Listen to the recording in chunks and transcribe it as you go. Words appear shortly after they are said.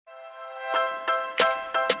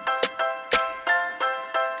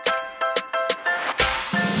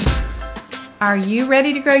Are you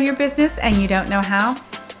ready to grow your business and you don't know how?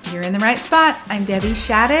 You're in the right spot. I'm Debbie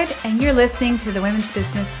Shadid, and you're listening to the Women's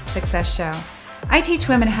Business Success Show. I teach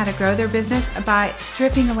women how to grow their business by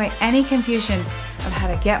stripping away any confusion of how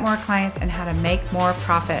to get more clients and how to make more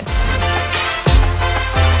profit.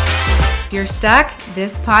 If you're stuck,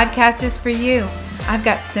 this podcast is for you. I've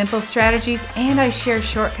got simple strategies and I share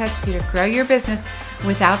shortcuts for you to grow your business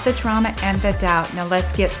without the drama and the doubt. Now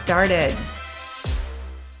let's get started.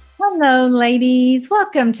 Hello, ladies.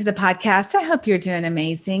 Welcome to the podcast. I hope you're doing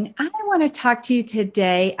amazing. I want to talk to you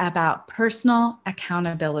today about personal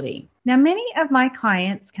accountability. Now, many of my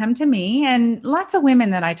clients come to me, and lots of women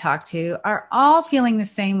that I talk to are all feeling the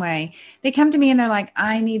same way. They come to me and they're like,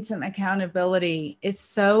 I need some accountability. It's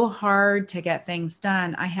so hard to get things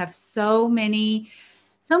done. I have so many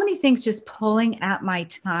things just pulling at my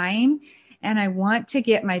time, and I want to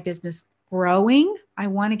get my business growing. I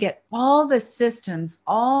want to get all the systems,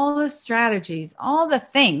 all the strategies, all the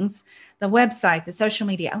things, the website, the social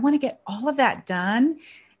media. I want to get all of that done,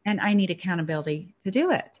 and I need accountability to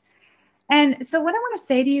do it. And so what I want to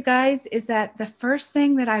say to you guys is that the first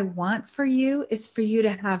thing that I want for you is for you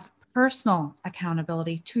to have personal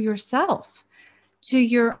accountability to yourself, to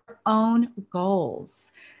your own goals.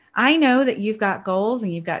 I know that you've got goals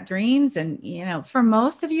and you've got dreams. And, for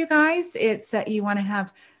most of you guys, it's that you want to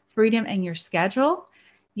have freedom in your schedule.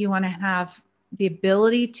 You want to have the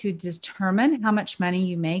ability to determine how much money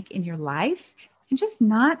you make in your life and just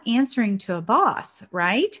not answering to a boss,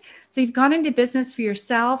 right? So you've gone into business for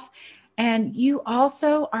yourself, and you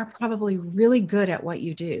also are probably really good at what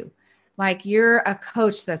you do. Like you're a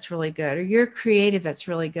coach that's really good, or you're creative that's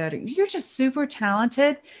really good, or you're just super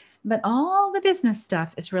talented, but all the business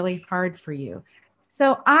stuff is really hard for you.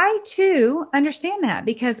 So I too understand that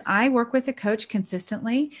because I work with a coach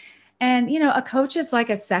consistently. And, a coach is like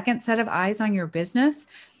a second set of eyes on your business,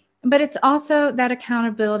 but it's also that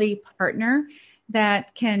accountability partner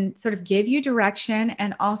that can sort of give you direction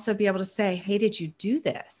and also be able to say, hey, did you do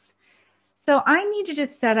this? So I need to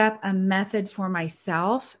just set up a method for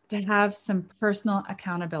myself to have some personal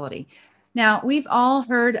accountability. Now, we've all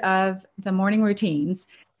heard of the morning routines.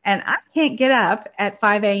 And I can't get up at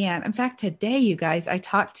 5 a.m. In fact, today, you guys, I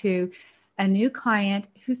talked to a new client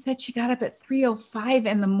who said she got up at 3:05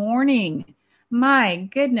 in the morning. My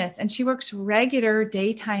goodness. And she works regular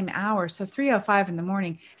daytime hours. So 3:05 in the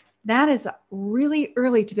morning, that is really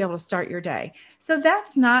early to be able to start your day. So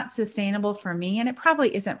that's not sustainable for me. And it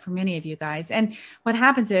probably isn't for many of you guys. And what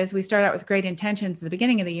happens is we start out with great intentions at the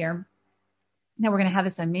beginning of the year. Now we're going to have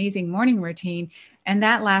this amazing morning routine, and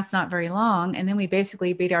that lasts not very long. And then we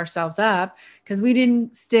basically beat ourselves up because we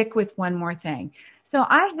didn't stick with one more thing. So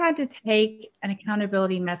I had to take an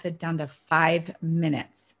accountability method down to 5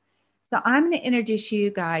 minutes. So I'm going to introduce you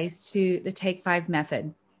guys to the Take 5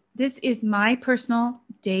 method. This is my personal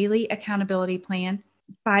daily accountability plan.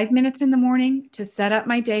 5 minutes in the morning to set up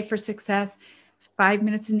my day for success, 5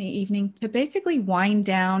 minutes in the evening to basically wind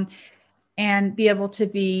down and be able to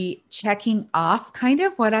be checking off kind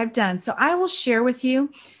of what I've done. So I will share with you.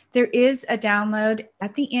 There is a download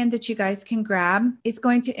at the end that you guys can grab. It's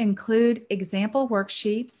going to include example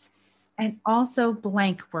worksheets and also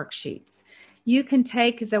blank worksheets. You can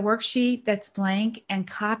take the worksheet that's blank and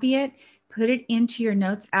copy it, put it into your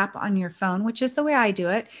notes app on your phone, which is the way I do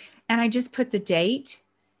it. And I just put the date,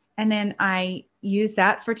 and then I use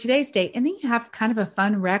that for today's date. And then you have kind of a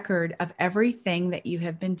fun record of everything that you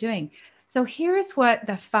have been doing. So here's what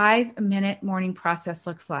the 5-minute morning process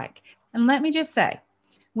looks like. And let me just say,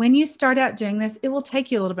 when you start out doing this, it will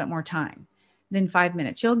take you a little bit more time than 5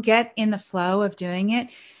 minutes. You'll get in the flow of doing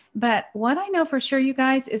it. But what I know for sure, you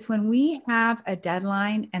guys, is when we have a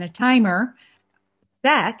deadline and a timer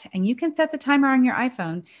set, and you can set the timer on your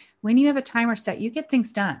iPhone, when you have a timer set, you get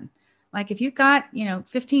things done. Like if you've got,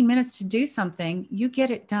 15 minutes to do something, you get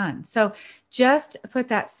it done. So just put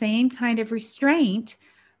that same kind of restraint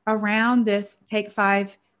around this Take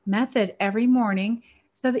 5 method every morning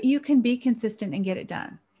so that you can be consistent and get it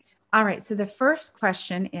done. All right. So the first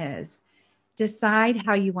question is decide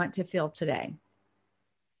how you want to feel today.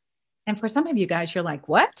 And for some of you guys, you're like,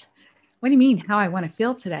 what? What do you mean how I want to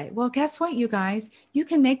feel today? Well, guess what, you guys? You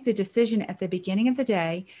can make the decision at the beginning of the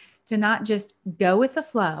day to not just go with the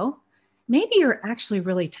flow. Maybe you're actually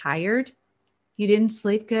really tired. You didn't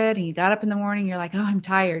sleep good and you got up in the morning. You're like, oh, I'm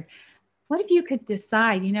tired. What if you could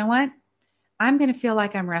decide, you know what? I'm going to feel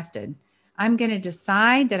like I'm rested. I'm going to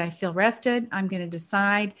decide that I feel rested. I'm going to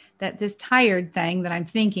decide that this tired thing that I'm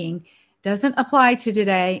thinking doesn't apply to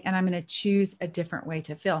today, and I'm going to choose a different way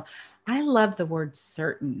to feel. I love the word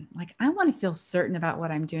certain. Like I want to feel certain about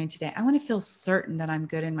what I'm doing today. I want to feel certain that I'm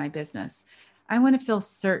good in my business. I want to feel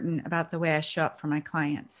certain about the way I show up for my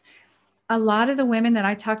clients. A lot of the women that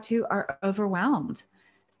I talk to are overwhelmed.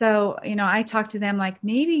 So, I talk to them like,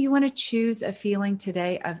 maybe you want to choose a feeling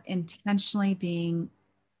today of intentionally being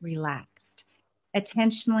relaxed,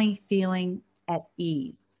 intentionally feeling at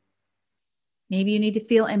ease. Maybe you need to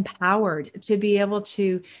feel empowered to be able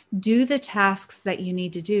to do the tasks that you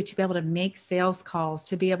need to do, to be able to make sales calls,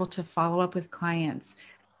 to be able to follow up with clients.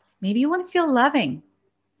 Maybe you want to feel loving.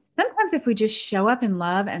 Sometimes if we just show up in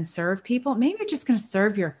love and serve people, maybe you're just going to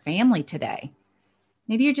serve your family today.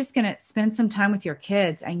 Maybe you're just going to spend some time with your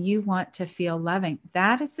kids and you want to feel loving.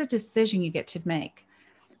 That is a decision you get to make.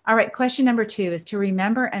 All right, question number 2 is to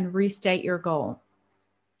remember and restate your goal.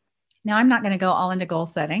 Now, I'm not going to go all into goal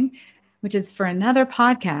setting, which is for another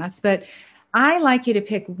podcast, but I like you to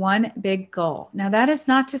pick one big goal. Now, that is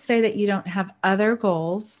not to say that you don't have other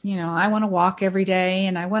goals. I want to walk every day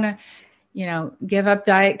and I want to, give up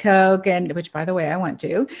Diet Coke, and which, by the way, I want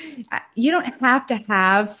to. You don't have to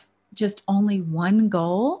have just only one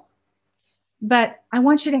goal, but I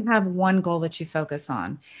want you to have one goal that you focus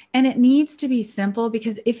on. And it needs to be simple,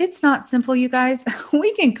 because if it's not simple, you guys,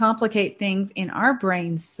 we can complicate things in our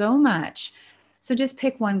brains so much. So just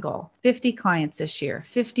pick one goal: 50 clients this year,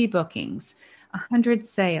 50 bookings, 100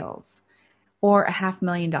 sales, or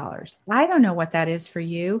 $500,000. I don't know what that is for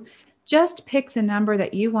you. Just pick the number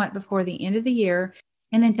that you want before the end of the year,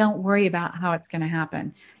 and then don't worry about how it's going to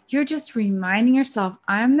happen. You're just reminding yourself,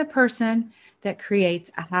 I'm the person that creates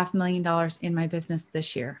 $500,000 in my business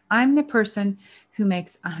this year. I'm the person who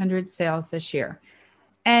makes 100 sales this year.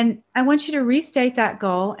 And I want you to restate that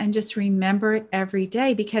goal and just remember it every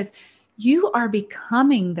day, because you are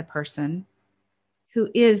becoming the person who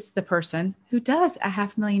is the person who does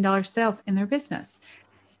 $500,000 sales in their business.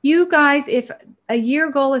 You guys, if a year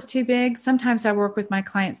goal is too big, sometimes I work with my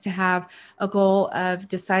clients to have a goal of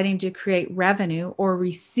deciding to create revenue or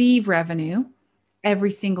receive revenue every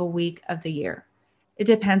single week of the year. It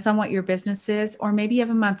depends on what your business is, or maybe you have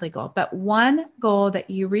a monthly goal, but one goal that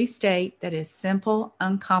you restate that is simple,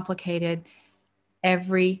 uncomplicated,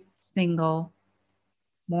 every single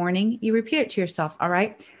morning, you repeat it to yourself. All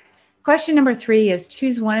right. Question number 3 is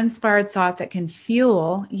choose one inspired thought that can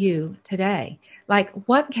fuel you today. Like,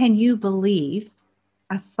 what can you believe?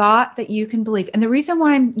 A thought that you can believe. And the reason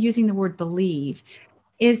why I'm using the word believe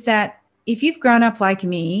is that if you've grown up like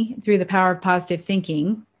me through the power of positive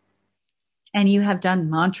thinking, and you have done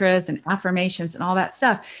mantras and affirmations and all that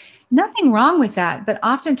stuff, nothing wrong with that. But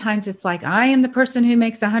oftentimes it's like, I am the person who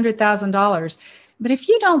makes $100,000. But if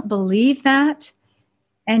you don't believe that,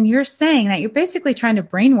 and you're saying that, you're basically trying to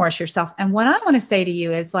brainwash yourself. And what I want to say to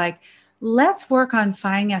you is like, let's work on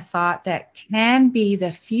finding a thought that can be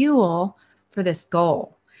the fuel for this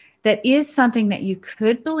goal, that is something that you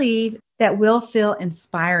could believe that will feel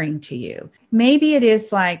inspiring to you. Maybe it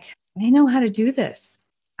is like, I know how to do this.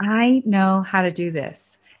 I know how to do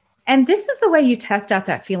this. And this is the way you test out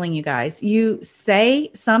that feeling, you guys. You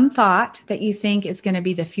say some thought that you think is going to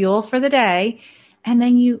be the fuel for the day, and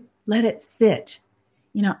then you let it sit.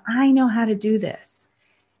 I know how to do this.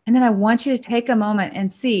 And then I want you to take a moment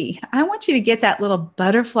and see. I want you to get that little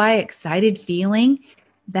butterfly excited feeling.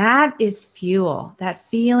 That is fuel, that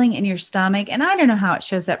feeling in your stomach. And I don't know how it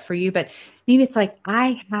shows up for you, but maybe it's like,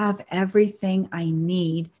 I have everything I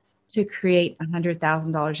need to create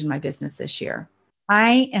 $100,000 in my business this year.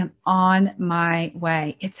 I am on my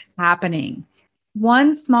way. It's happening.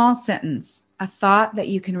 One small sentence, a thought that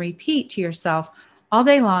you can repeat to yourself all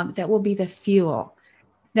day long, that will be the fuel.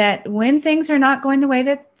 That when things are not going the way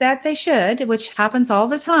that they should, which happens all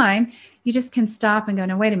the time, you just can stop and go,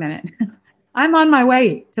 no, wait a minute. I'm on my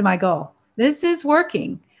way to my goal. This is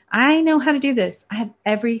working. I know how to do this. I have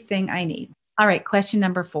everything I need. All right, question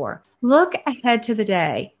number 4. Look ahead to the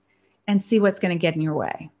day and see what's going to get in your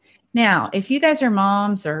way. Now, if you guys are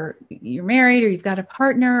moms, or you're married, or you've got a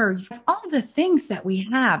partner, or you have all the things that we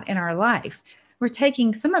have in our life,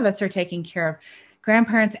 some of us are taking care of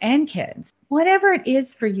grandparents and kids. Whatever it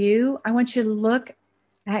is for you, I want you to look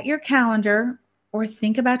at your calendar or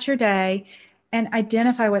think about your day and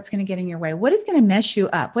identify what's going to get in your way. What is going to mess you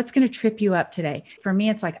up? What's going to trip you up today? For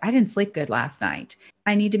me, it's like, I didn't sleep good last night.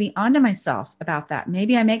 I need to be onto myself about that.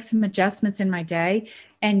 Maybe I make some adjustments in my day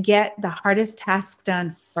and get the hardest tasks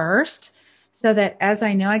done first, so that as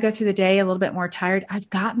I know I go through the day a little bit more tired, I've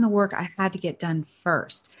gotten the work I had to get done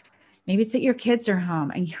first. Maybe it's that your kids are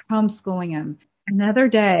home and you're homeschooling them. Another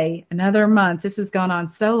day, another month. This has gone on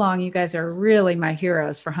so long. You guys are really my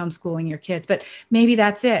heroes for homeschooling your kids. But maybe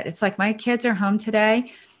that's it. It's like, my kids are home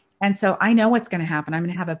today, and so I know what's going to happen. I'm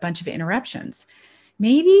going to have a bunch of interruptions.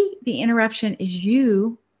 Maybe the interruption is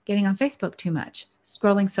you getting on Facebook too much,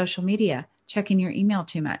 scrolling social media, checking your email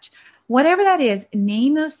too much. Whatever that is,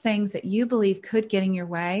 name those things that you believe could get in your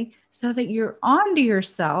way so that you're on to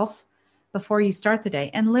yourself before you start the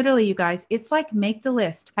day. And literally, you guys, it's like make the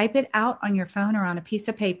list, type it out on your phone or on a piece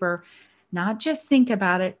of paper, not just think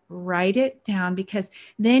about it, write it down, because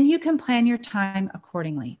then you can plan your time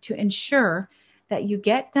accordingly to ensure that you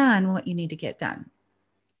get done what you need to get done.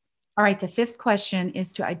 All right, the fifth question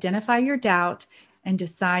is to identify your doubt and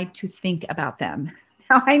decide to think about them.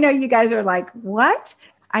 Now, I know you guys are like, what?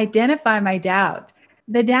 Identify my doubt.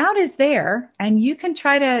 The doubt is there, and you can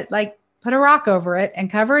try to like put a rock over it and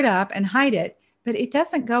cover it up and hide it, but it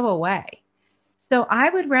doesn't go away. So I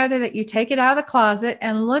would rather that you take it out of the closet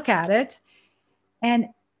and look at it, and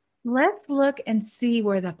let's look and see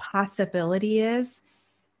where the possibility is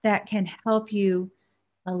that can help you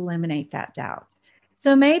eliminate that doubt.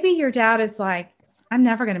 So maybe your doubt is like, I'm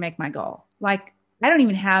never going to make my goal. Like, I don't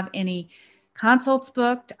even have any consults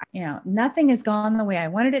booked. Nothing has gone the way I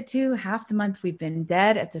wanted it to. Half the month we've been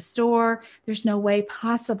dead at the store. There's no way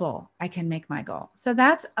possible I can make my goal. So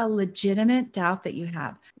that's a legitimate doubt that you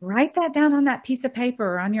have. Write that down on that piece of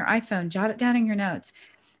paper or on your iPhone, jot it down in your notes.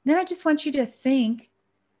 Then I just want you to think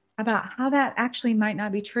about how that actually might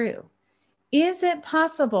not be true. Is it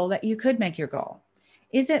possible that you could make your goal?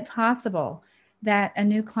 Is it possible that a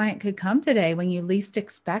new client could come today when you least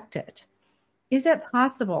expect it? Is it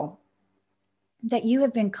possible that you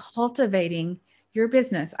have been cultivating your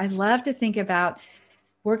business? I love to think about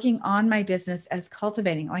working on my business as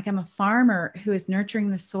cultivating, like I'm a farmer who is nurturing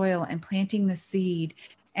the soil and planting the seed,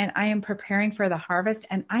 and I am preparing for the harvest.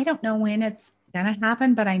 And I don't know when it's going to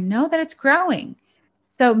happen, but I know that it's growing.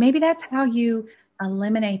 So maybe that's how you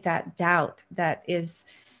eliminate that doubt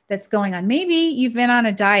that's going on. Maybe you've been on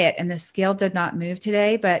a diet and the scale did not move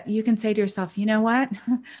today, but you can say to yourself, you know what?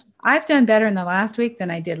 I've done better in the last week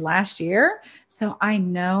than I did last year. So I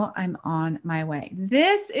know I'm on my way.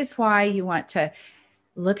 This is why you want to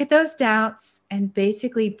look at those doubts and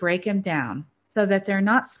basically break them down so that they're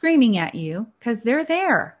not screaming at you, because they're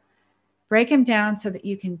there. Break them down so that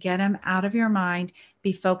you can get them out of your mind,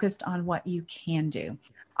 be focused on what you can do.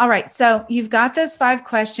 All right, so you've got those 5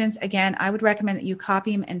 questions. Again, I would recommend that you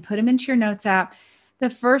copy them and put them into your notes app. The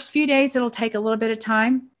first few days, it'll take a little bit of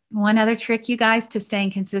time. One other trick, you guys, to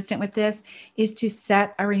staying consistent with this is to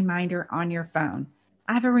set a reminder on your phone.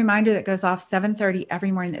 I have a reminder that goes off 7:30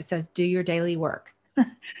 every morning that says, do your daily work.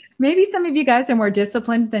 Maybe some of you guys are more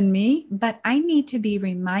disciplined than me, but I need to be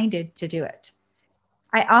reminded to do it.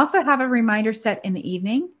 I also have a reminder set in the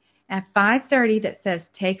evening at 5:30 that says,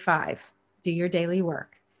 take 5, do your daily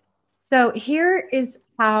work. So here is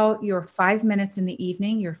how your 5 minutes in the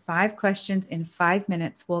evening, your 5 questions in 5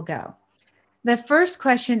 minutes will go. The first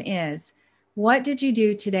question is, what did you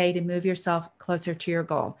do today to move yourself closer to your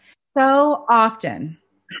goal? So often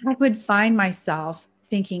I would find myself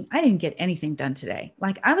thinking, I didn't get anything done today.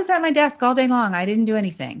 Like I was at my desk all day long. I didn't do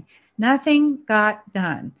anything. Nothing got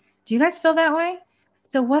done. Do you guys feel that way?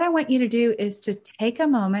 So what I want you to do is to take a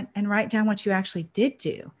moment and write down what you actually did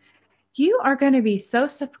do. You are going to be so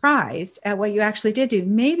surprised at what you actually did do.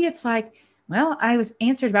 Maybe it's like, well, I was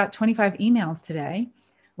answered about 25 emails today.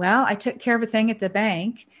 Well, I took care of a thing at the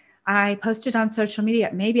bank. I posted on social media.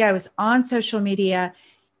 Maybe I was on social media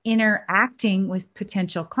interacting with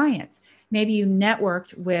potential clients. Maybe you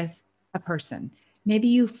networked with a person. Maybe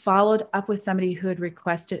you followed up with somebody who had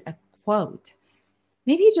requested a quote.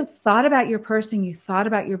 Maybe you just thought about your person, you thought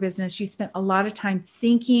about your business, you spent a lot of time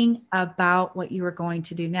thinking about what you were going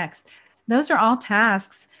to do next. Those are all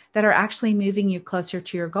tasks that are actually moving you closer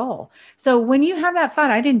to your goal. So when you have that thought,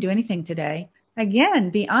 I didn't do anything today, again,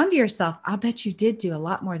 be onto yourself. I'll bet you did do a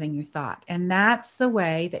lot more than you thought. And that's the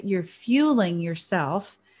way that you're fueling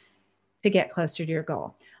yourself to get closer to your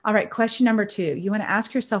goal. All right, question number 2, you want to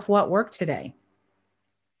ask yourself what worked today.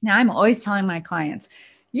 Now, I'm always telling my clients,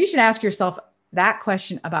 you should ask yourself that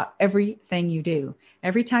question about everything you do.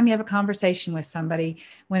 Every time you have a conversation with somebody,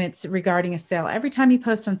 when it's regarding a sale, every time you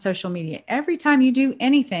post on social media, every time you do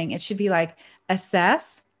anything, it should be like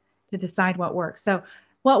assess to decide what works. So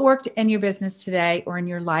what worked in your business today or in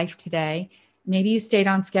your life today? Maybe you stayed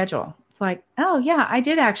on schedule. It's like, oh yeah, I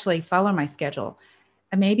did actually follow my schedule.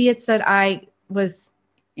 And maybe it's that I was,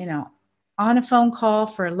 on a phone call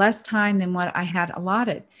for less time than what I had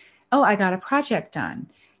allotted. Oh, I got a project done.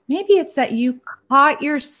 Maybe it's that you caught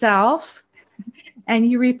yourself and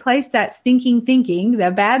you replaced that stinking thinking, the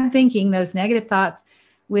bad thinking, those negative thoughts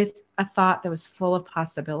with a thought that was full of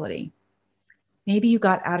possibility. Maybe you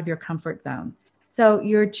got out of your comfort zone. So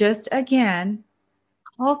you're just, again,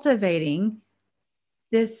 cultivating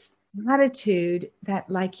this attitude that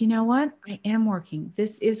like, you know what? I am working.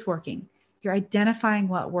 This is working. You're identifying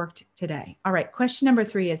what worked today. All right. Question number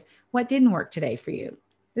 3 is, what didn't work today for you?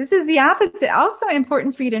 This is the opposite. Also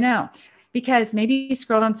important for you to know, because maybe you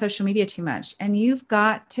scrolled on social media too much, and you've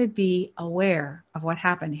got to be aware of what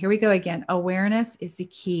happened. Here we go again. Awareness is the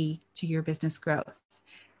key to your business growth.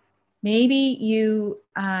 Maybe you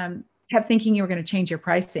kept thinking you were going to change your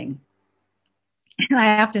pricing. And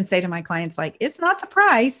I often say to my clients, like, it's not the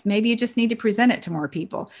price. Maybe you just need to present it to more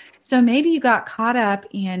people. So maybe you got caught up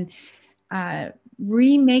in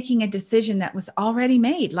remaking a decision that was already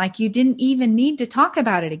made. Like you didn't even need to talk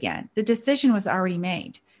about it again. The decision was already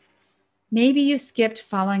made. Maybe you skipped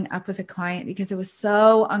following up with a client because it was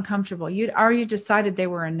so uncomfortable. You'd already decided they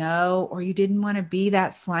were a no, or you didn't want to be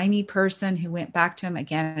that slimy person who went back to them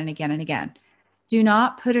again and again and again. Do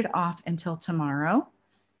not put it off until tomorrow.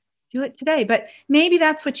 Do it today. But maybe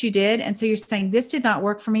that's what you did. And so you're saying, this did not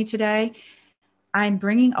work for me today. I'm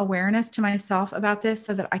bringing awareness to myself about this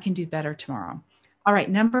so that I can do better tomorrow. All right.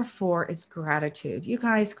 Number 4 is gratitude. You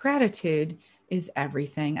guys, gratitude is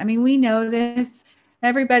everything. I mean, we know this.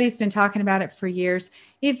 Everybody's been talking about it for years.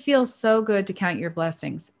 It feels so good to count your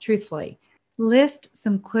blessings, truthfully. List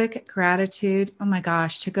some quick gratitude. Oh my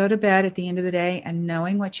gosh, to go to bed at the end of the day and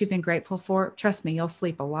knowing what you've been grateful for, trust me, you'll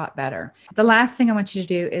sleep a lot better. The last thing I want you to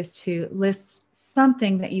do is to list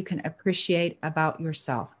something that you can appreciate about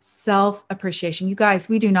yourself. Self-appreciation. You guys,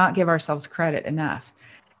 we do not give ourselves credit enough.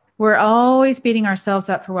 We're always beating ourselves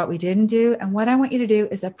up for what we didn't do. And what I want you to do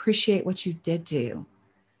is appreciate what you did do.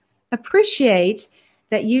 Appreciate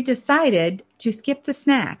that you decided to skip the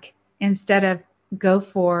snack instead of go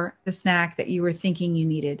for the snack that you were thinking you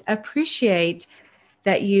needed. Appreciate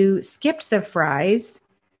that you skipped the fries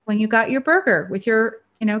when you got your burger with your,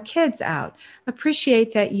 kids out.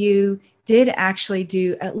 Appreciate that you did actually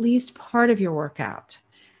do at least part of your workout.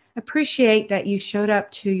 Appreciate that you showed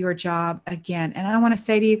up to your job again. And I want to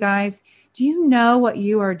say to you guys, do you know what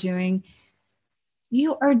you are doing?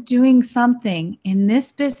 You are doing something in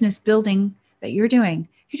this business building that you're doing.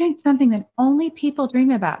 You're doing something that only people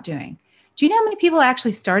dream about doing. Do you know how many people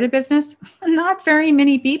actually start a business? Not very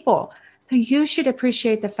many people. So you should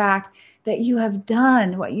appreciate the fact that you have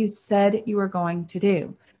done what you said you were going to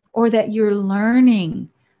do, or that you're learning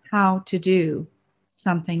how to do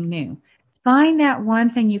something new. Find that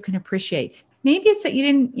one thing you can appreciate. Maybe it's that you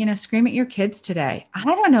didn't, scream at your kids today. I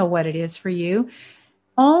don't know what it is for you.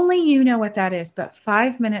 Only you know what that is, but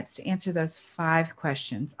 5 minutes to answer those 5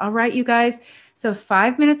 questions. All right, you guys. So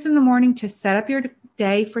 5 minutes in the morning to set up your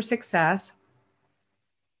day for success.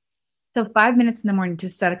 So 5 minutes in the morning to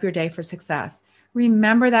set up your day for success.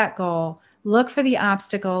 Remember that goal. Look for the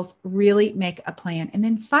obstacles. Really make a plan. And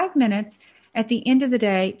then 5 minutes at the end of the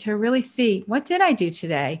day to really see, what did I do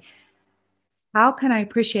today? How can I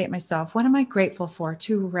appreciate myself? What am I grateful for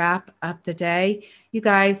to wrap up the day? You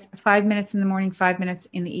guys, 5 minutes in the morning, 5 minutes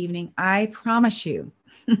in the evening. I promise you,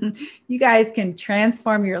 you guys can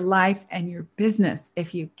transform your life and your business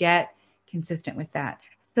if you get consistent with that.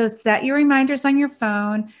 So set your reminders on your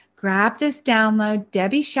phone. Grab this download,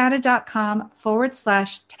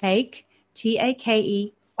 debbieshadid.com/take,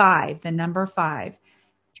 TAKE 5, the number 5.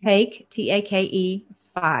 Take, TAKE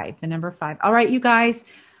 5, the number 5. All right, you guys.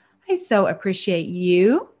 I so appreciate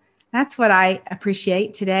you. That's what I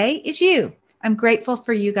appreciate today is you. I'm grateful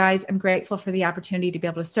for you guys. I'm grateful for the opportunity to be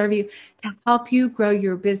able to serve you, to help you grow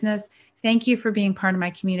your business. Thank you for being part of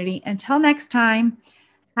my community. Until next time,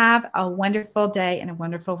 have a wonderful day and a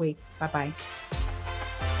wonderful week. Bye-bye.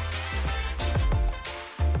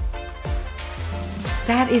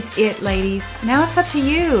 That is it, ladies. Now it's up to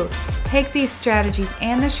you. Take these strategies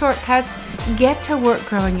and the shortcuts. Get to work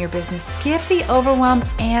growing your business. Skip the overwhelm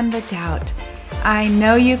and the doubt. I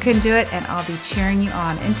know you can do it, and I'll be cheering you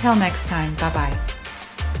on. Until next time, bye-bye.